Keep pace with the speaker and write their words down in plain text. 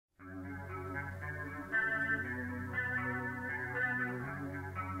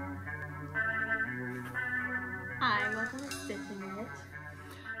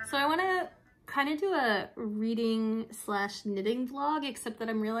So I want to kind of do a reading slash knitting vlog, except that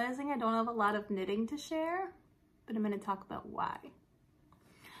I'm realizing I don't have a lot of knitting to share, but I'm going to talk about why.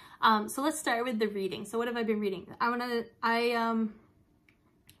 So let's start with the reading. So what have I been reading? I want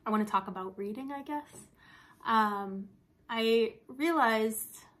to talk about reading, I guess. I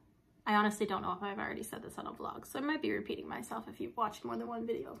realized, I honestly don't know if I've already said this on a vlog, so I might be repeating myself if you've watched more than one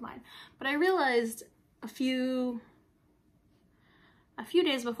video of mine, but I realized a few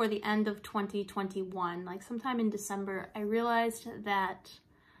days before the end of 2021, like sometime in December, I realized that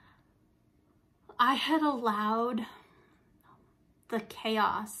I had allowed the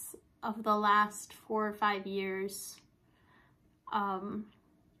chaos of the last 4 or 5 years to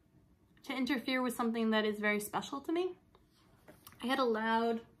interfere with something that is very special to me. I had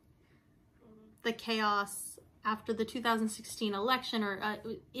allowed the chaos after the 2016 election, or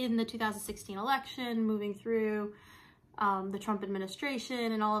in the 2016 election, moving through the Trump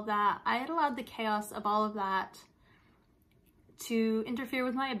administration and all of that. I had allowed the chaos of all of that to interfere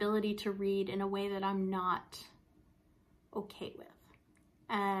with my ability to read in a way that I'm not okay with.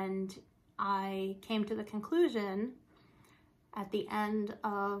 And I came to the conclusion at the end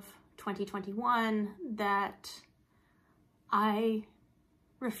of 2021 that I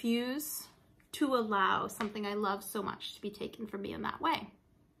refuse to allow something I love so much to be taken from me in that way.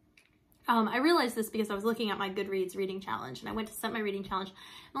 I realized this because I was looking at my Goodreads reading challenge, and I went to set my reading challenge.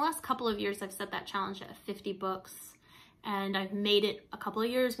 In the last couple of years, I've set that challenge at 50 books, and I've made it a couple of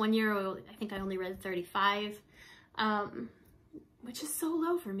years. One year, I think I only read 35, which is so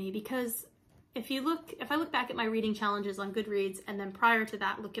low for me, because if I look back at my reading challenges on Goodreads, and then prior to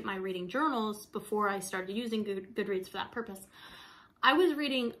that, look at my reading journals before I started using Goodreads for that purpose, I was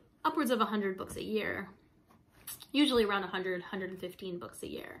reading upwards of 100 books a year, usually around 100, 115 books a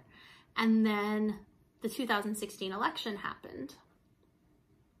year. And then the 2016 election happened,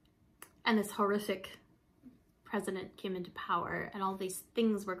 and this horrific president came into power, and all these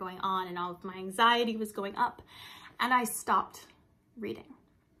things were going on, and all of my anxiety was going up, and I stopped reading.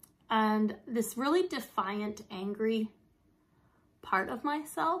 And this really defiant, angry part of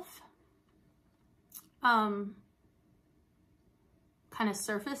myself kind of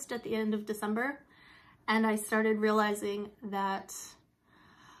surfaced at the end of December, and I started realizing that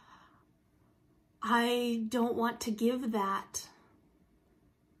I don't want to give that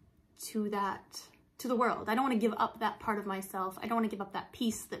to the world. I don't want to give up that part of myself. I don't want to give up that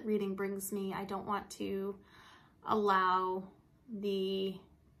peace that reading brings me. I don't want to allow the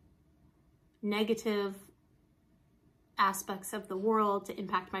negative aspects of the world to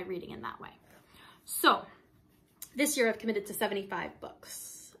impact my reading in that way. So this year I've committed to 75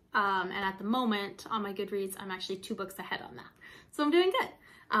 books. And at the moment on my Goodreads, I'm actually 2 books ahead on that. So I'm doing good.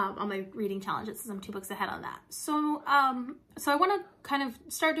 On my reading challenge, it says I'm 2 books ahead on that. So, so I want to kind of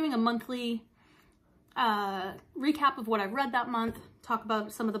start doing a monthly recap of what I've read that month, talk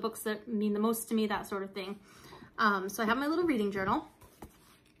about some of the books that mean the most to me, that sort of thing. So I have my little reading journal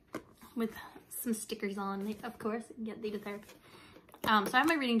with some stickers on it, of course, you can get these there. So I have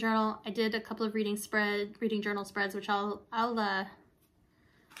my reading journal. I did a couple of reading journal spreads, which I'll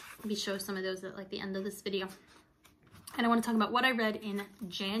maybe show some of those at like the end of this video. And I want to talk about what I read in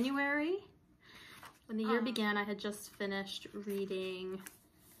January. When the year began, I had just finished reading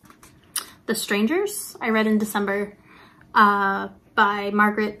The Strangers. I read in December by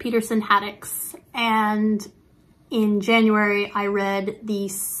Margaret Peterson Haddix. And in January, I read The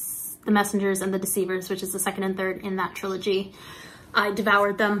Messengers and the Deceivers, which is the second and third in that trilogy. I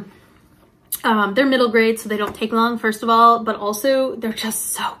devoured them. They're middle grade, so they don't take long, first of all, but also they're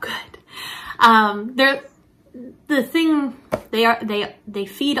just so good. The thing they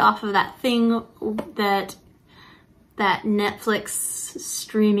feed off of that thing that Netflix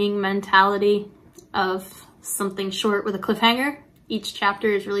streaming mentality of something short with a cliffhanger. Each chapter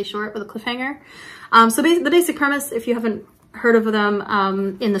is really short with a cliffhanger. So the basic premise, if you haven't heard of them,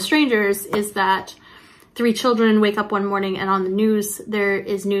 in The Strangers, is that 3 children wake up one morning, and on the news there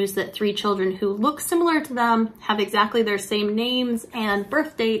is news that 3 children who look similar to them, have exactly their same names and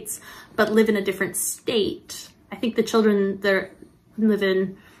birth dates, but live in a different state. I think the children that live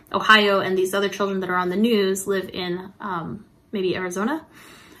in Ohio, and these other children that are on the news live in maybe Arizona.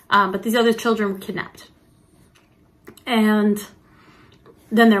 But these other children were kidnapped. And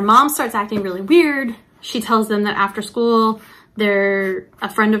then their mom starts acting really weird. She tells them that after school, a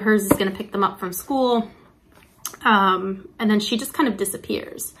friend of hers is going to pick them up from school. And then she just kind of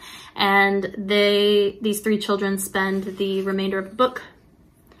disappears. And these 3 children spend the remainder of the book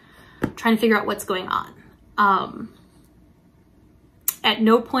trying to figure out what's going on. At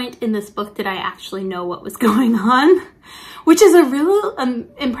no point in this book did I actually know what was going on, which is a real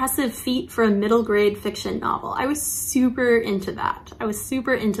impressive feat for a middle grade fiction novel. I was super into that. I was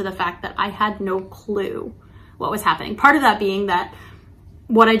super into the fact that I had no clue what was happening. Part of that being that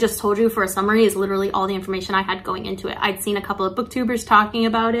what I just told you for a summary is literally all the information I had going into it. I'd seen a couple of booktubers talking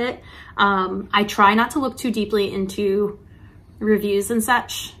about it. I try not to look too deeply into reviews and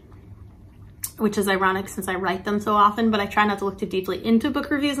such, which is ironic since I write them so often, but I try not to look too deeply into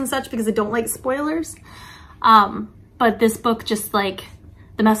book reviews and such because I don't like spoilers. But this book, just like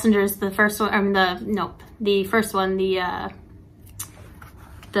The Messengers, the first one, the first one,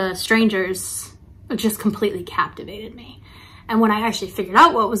 the Strangers, just completely captivated me. And when I actually figured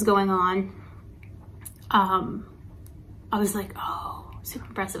out what was going on, I was like, oh, super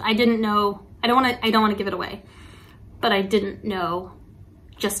impressive. I didn't know, I don't want to give it away, but I didn't know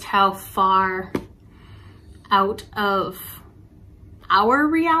just how far out of our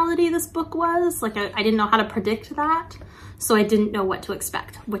reality this book was. Like, I didn't know how to predict that, so I didn't know what to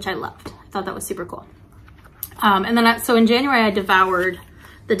expect, which I loved. I thought that was super cool. And then, so in January, I devoured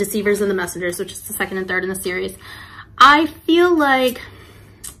The Deceivers and The Messengers, which is the second and third in the series. I feel like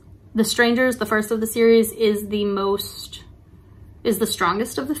The Strangers, the first of the series, is the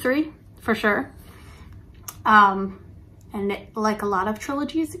strongest of the three, for sure. And like a lot of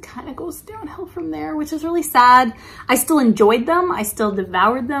trilogies, it kind of goes downhill from there, which is really sad. I still enjoyed them. I still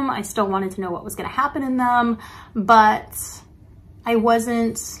devoured them. I still wanted to know what was going to happen in them, but I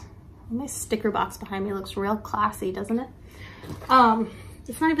wasn't... My sticker box behind me looks real classy, doesn't it?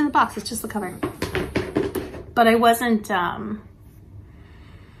 It's not even the box, it's just the cover. But I wasn't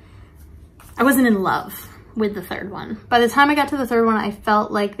in love with the third one. By the time I got to the third one, I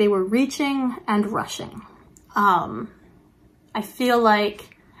felt like they were reaching and rushing. I feel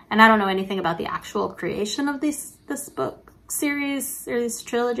like, and I don't know anything about the actual creation of this book series or this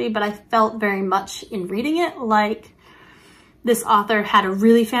trilogy, but I felt very much in reading it like this author had a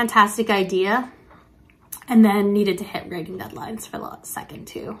really fantastic idea and then needed to hit writing deadlines for the second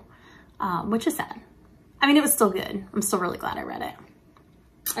two, which is sad. I mean, it was still good. I'm still really glad I read it.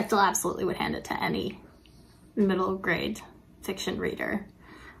 I still absolutely would hand it to any middle grade fiction reader.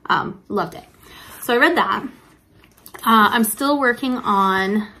 Loved it. So I read that. I'm still working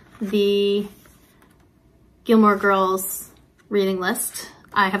on the Gilmore Girls reading list.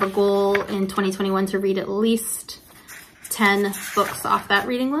 I have a goal in 2021 to read at least 10 books off that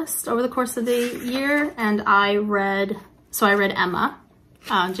reading list over the course of the year. And I read Emma,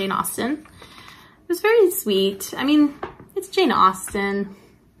 Jane Austen. It was very sweet. I mean, it's Jane Austen.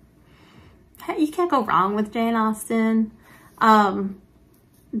 You can't go wrong with Jane Austen.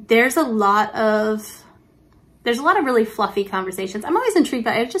 There's a lot of really fluffy conversations. I'm always intrigued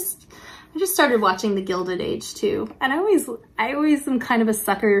by it. I just started watching The Gilded Age too. And I always am kind of a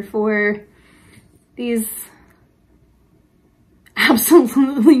sucker for these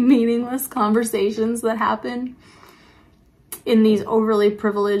absolutely meaningless conversations that happen in these overly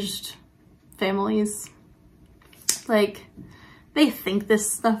privileged families. Like, they think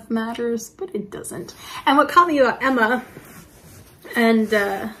this stuff matters, but it doesn't. And what caught me about Emma, and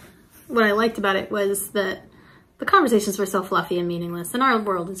what I liked about it, was that the conversations were so fluffy and meaningless, and our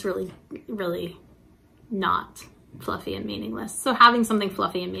world is really, really not fluffy and meaningless. So having something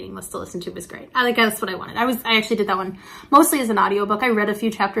fluffy and meaningless to listen to was great. I guess that's what I wanted. I actually did that one mostly as an audiobook. I read a few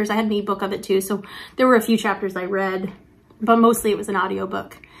chapters. I had an ebook of it too, so there were a few chapters I read, but mostly it was an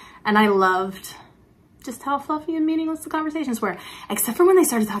audiobook. And I loved just how fluffy and meaningless the conversations were, except for when they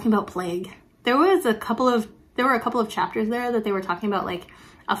started talking about plague. There were a couple of chapters there that they were talking about, like,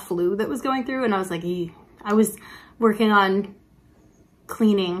 a flu that was going through, and I was like, ew. I was working on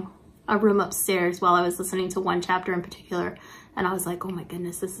cleaning a room upstairs while I was listening to one chapter in particular, and I was like, oh my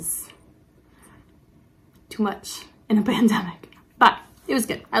goodness, this is too much in a pandemic. But it was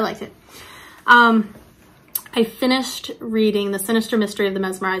good. I liked it. I finished reading The Sinister Mystery of the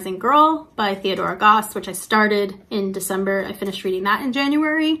Mesmerizing Girl by Theodora Goss, which I started in December. I finished reading that in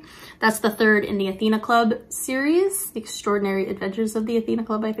January. That's the third in the Athena Club series, The Extraordinary Adventures of the Athena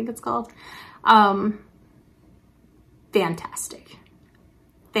Club, I think it's called. Fantastic.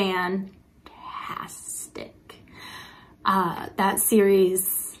 Fantastic. That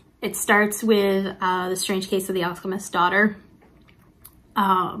series, it starts with The Strange Case of the Alchemist's Daughter.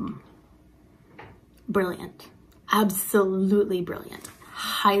 Brilliant. Absolutely brilliant.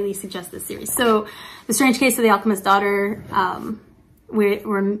 Highly suggest this series. So The Strange Case of the Alchemist's Daughter, as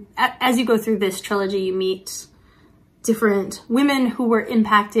you go through this trilogy, you meet different women who were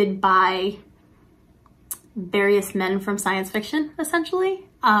impacted by various men from science fiction, essentially.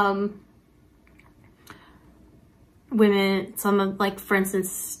 women, some of, like, for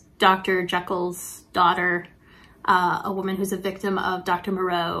instance, Dr. Jekyll's daughter, a woman who's a victim of Dr.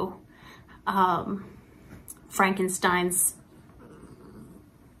 Moreau, Frankenstein's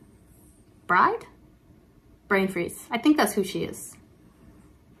bride? Brain freeze. I think that's who she is.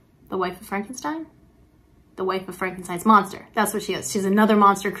 The wife of Frankenstein? The wife of Frankenstein's monster. That's what she is. She's another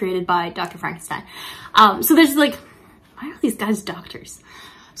monster created by Dr. Frankenstein. So there's like, why are these guys doctors?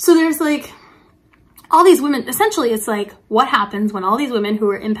 So there's like all these women. Essentially, it's like what happens when all these women who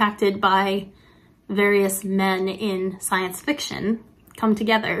are impacted by various men in science fiction come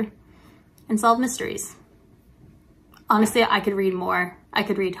together and solve mysteries. Honestly, I could read more. I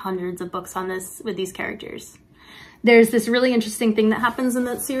could read hundreds of books on this with these characters. There's this really interesting thing that happens in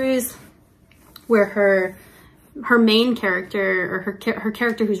that series where her main character, or her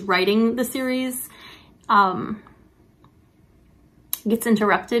character who's writing the series, gets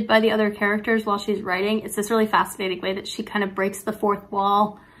interrupted by the other characters while she's writing. It's this really fascinating way that she kind of breaks the fourth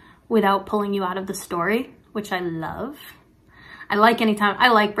wall without pulling you out of the story, which I love. I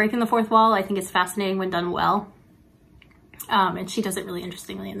like breaking the fourth wall. I think it's fascinating when done well. And she does it really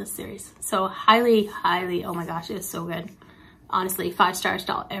interestingly in this series. So highly, oh my gosh, it is so good. Honestly, 5 stars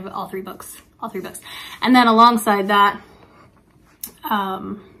to all 3 books. All 3 books. And then alongside that,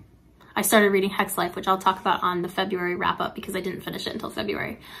 I started reading Hex Life, which I'll talk about on the February wrap-up because I didn't finish it until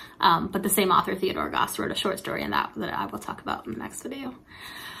February. But the same author, Theodore Goss, wrote a short story in that I will talk about in the next video.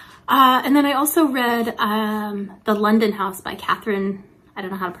 And then I also read The London House by Catherine, I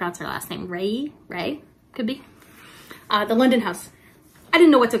don't know how to pronounce her last name, Ray? Could be. The London House. I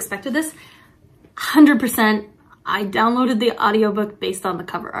didn't know what to expect with this. 100%, I downloaded the audiobook based on the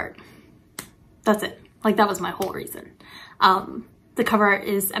cover art. That's it. Like, that was my whole reason. The cover art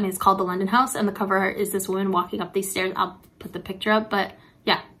is, I mean, it's called The London House, and the cover art is this woman walking up these stairs. I'll put the picture up, but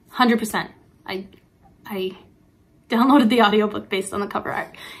yeah, 100%. I downloaded the audiobook based on the cover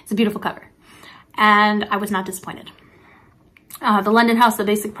art. It's a beautiful cover. And I was not disappointed. The London House, the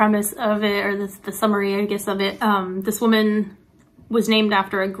basic premise of it, or the summary, I guess, of it, this woman was named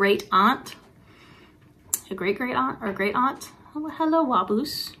after a great aunt. A great-great aunt, or a great aunt. Oh, hello,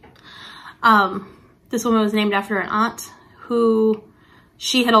 Wobbles. This woman was named after an aunt who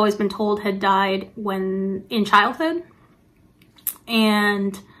she had always been told had died in childhood.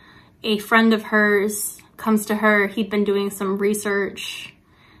 And a friend of hers comes to her. He'd been doing some research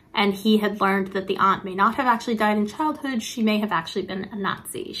and he had learned that the aunt may not have actually died in childhood. She may have actually been a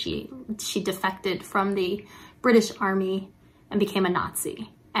Nazi. She defected from the British Army and became a Nazi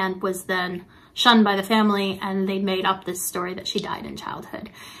and was then shunned by the family, and they made up this story that she died in childhood.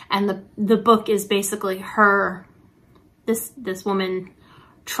 And the book is basically her, this woman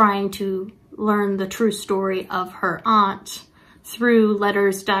trying to learn the true story of her aunt through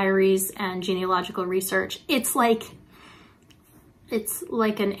letters, diaries, and genealogical research. It's like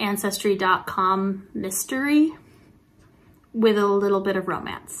an Ancestry.com mystery with a little bit of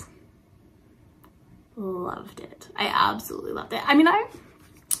romance. Loved it. I absolutely loved it. I mean,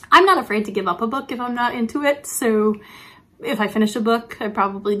 I'm not afraid to give up a book if I'm not into it. So if I finish a book, I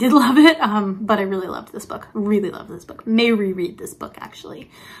probably did love it. But I really loved this book. Really loved this book. May reread this book, actually.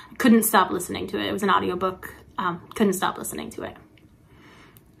 I couldn't stop listening to it. It was an audiobook. Couldn't stop listening to it.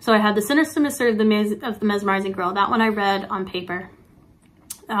 So I had The Sinister Mystery of the Mesmerizing Girl. That one I read on paper.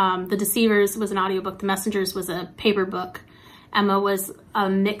 The Deceivers was an audiobook. The Messengers was a paper book. Emma was a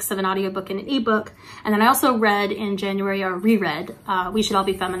mix of an audiobook and an ebook. And then I also read in January, or reread, We Should All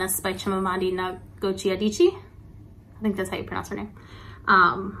Be Feminists by Chimamanda Ngozi Adichie. I think that's how you pronounce her name.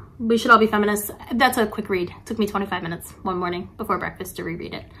 We Should All Be Feminists. That's a quick read. It took me 25 minutes one morning before breakfast to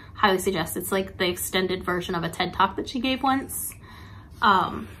reread it. Highly suggest. It's like the extended version of a TED Talk that she gave once.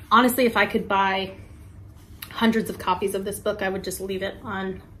 Honestly, if I could buy hundreds of copies of this book, I would just leave it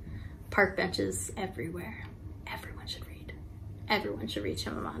on park benches everywhere. Everyone should read. Everyone should read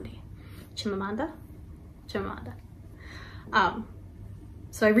Chimamanda.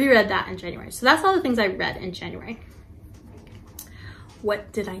 So I reread that in January. So that's all the things I read in January.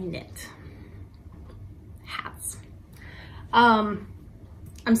 What did I knit? Hats. I'm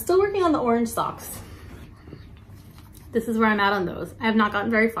still working on the orange socks. This is where I'm at on those. I have not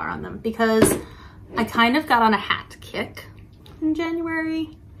gotten very far on them because I kind of got on a hat kick in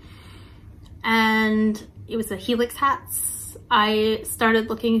January, and it was the Helix hats. I started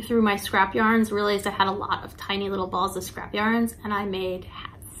looking through my scrap yarns, realized I had a lot of tiny little balls of scrap yarns, and I made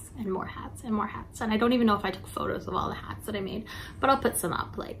hats and more hats and more hats. And I don't even know if I took photos of all the hats that I made, but I'll put some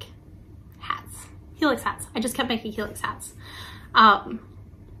up, like hats, Helix hats. I just kept making Helix hats. I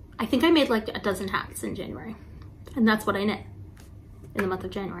think I made like a dozen hats in January, and that's what I knit in the month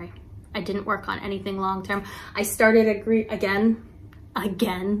of January. I didn't work on anything long term. I started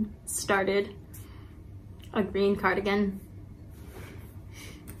started a green cardigan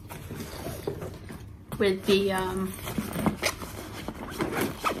with the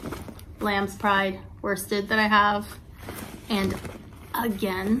Lamb's Pride worsted that I have, and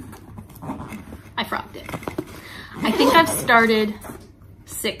again I frogged it. I think I've started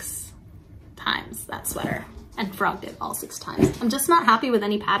 6 times that sweater and frogged it all 6 times. I'm just not happy with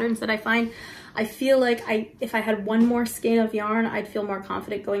any patterns that I find. I feel like if I had one more skein of yarn, I'd feel more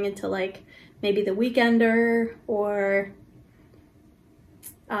confident going into like maybe the Weekender or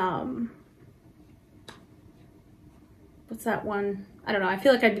what's that one? I don't know. I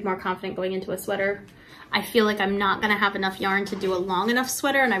feel like I'd be more confident going into a sweater. I feel like I'm not gonna have enough yarn to do a long enough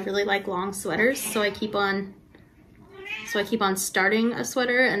sweater, and I really like long sweaters, so I keep on starting a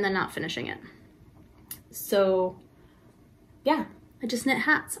sweater and then not finishing it. So yeah, I just knit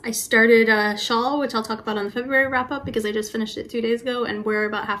hats. I started a shawl, which I'll talk about on the February wrap up because I just finished it 2 days ago and we're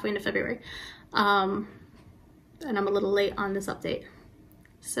about halfway into February. And I'm a little late on this update.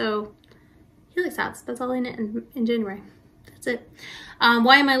 So helix hats, that's all I knit in January. That's it.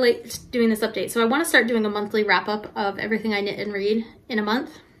 Why am I late doing this update? So I want to start doing a monthly wrap up of everything I knit and read in a month.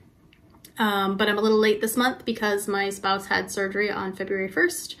 But I'm a little late this month because my spouse had surgery on February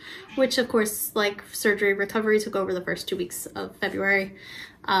 1st, which of course, like surgery recovery took over the first 2 weeks of February.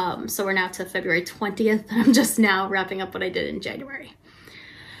 So we're now to February 20th. I'm just now wrapping up what I did in January.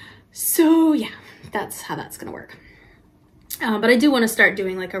 So yeah, that's how that's gonna work. But I do want to start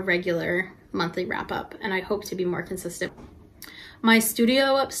doing like a regular monthly wrap up, and I hope to be more consistent. My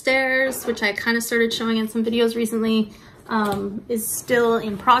studio upstairs, which I kind of started showing in some videos recently, is still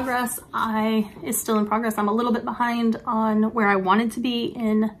in progress. I'm a little bit behind on where I wanted to be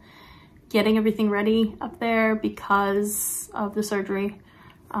in getting everything ready up there because of the surgery.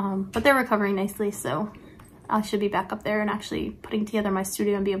 But they're recovering nicely, so I should be back up there and actually putting together my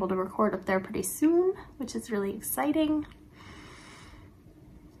studio and be able to record up there pretty soon, which is really exciting.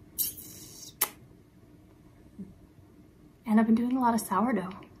 And I've been doing a lot of sourdough,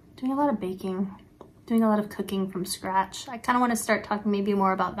 doing a lot of baking, doing a lot of cooking from scratch. I kind of want to start talking maybe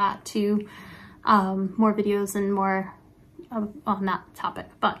more about that too, more videos and more on that topic,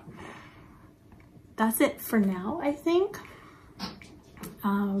 but that's it for now, I think.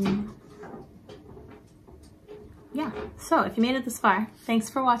 Yeah, so if you made it this far, thanks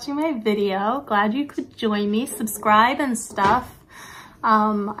for watching my video. Glad you could join me, subscribe and stuff.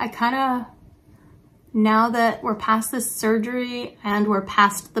 Now that we're past this surgery and we're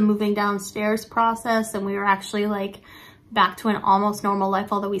past the moving downstairs process and we are actually like back to an almost normal life,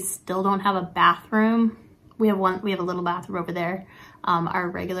 although we still don't have a bathroom. We have a little bathroom over there.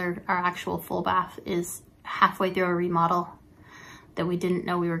 Our actual full bath is halfway through a remodel that we didn't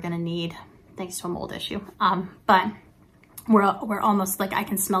know we were gonna need thanks to a mold issue. But we're almost like, I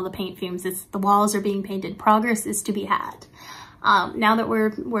can smell the paint fumes. The walls are being painted. Progress is to be had. Now that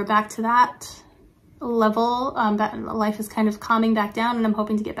we're back to that level, that life is kind of calming back down, and I'm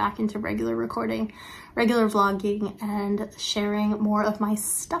hoping to get back into regular recording, regular vlogging, and sharing more of my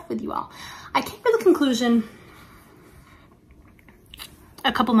stuff with you all. I came to the conclusion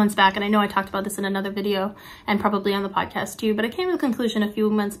a couple months back, and I know I talked about this in another video and probably on the podcast too, but I came to the conclusion a few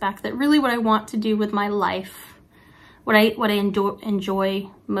months back that really what I want to do with my life, what I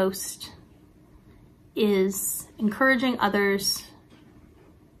enjoy most, is encouraging others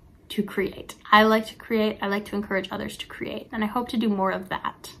to create. I like to create. I like to encourage others to create, and I hope to do more of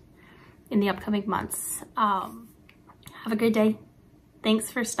that in the upcoming months. Have a good day. Thanks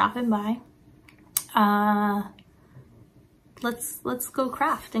for stopping by. Let's go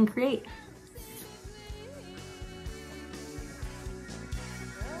craft and create.